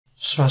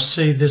So I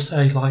see this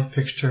A light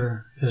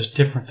fixture is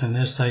different than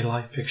this A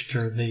light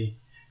fixture. The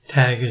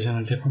tag is in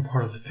a different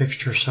part of the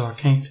fixture, so I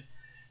can't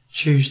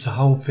choose the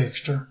whole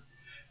fixture.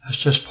 That's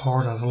just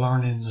part of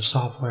learning the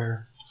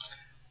software.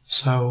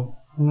 So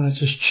I'm going to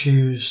just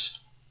choose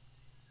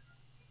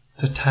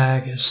the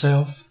tag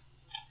itself.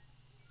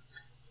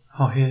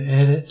 I'll hit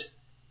edit.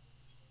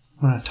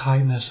 I'm going to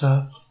tighten this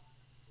up.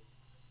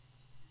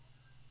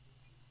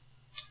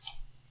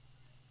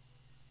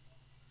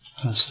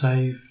 I'm going to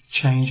save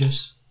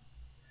changes.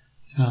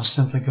 And I'll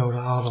simply go to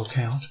auto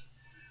count.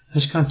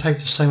 It's going to take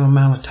the same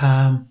amount of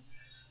time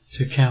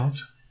to count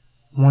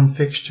one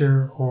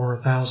fixture or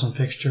 1,000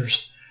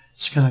 fixtures.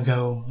 It's going to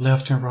go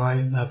left and right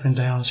and up and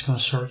down. It's going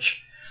to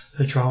search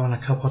the drawing a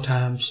couple of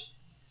times.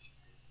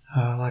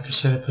 Like I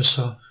said, if it's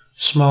a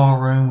small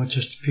room with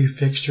just a few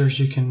fixtures,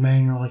 you can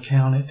manually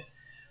count it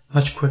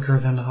much quicker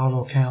than the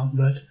auto count.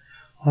 But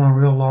on a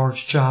real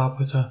large job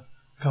with an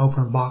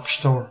open box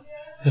store,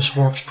 this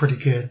works pretty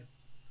good.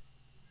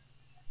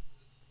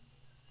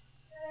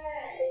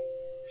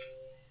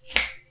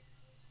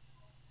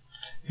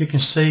 You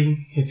can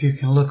see, if you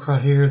can look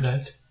right here,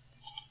 that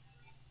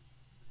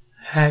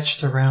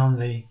hatched around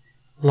the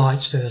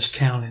lights that is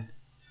counted.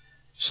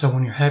 So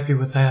when you're happy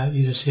with that,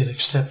 you just hit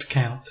accept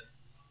count.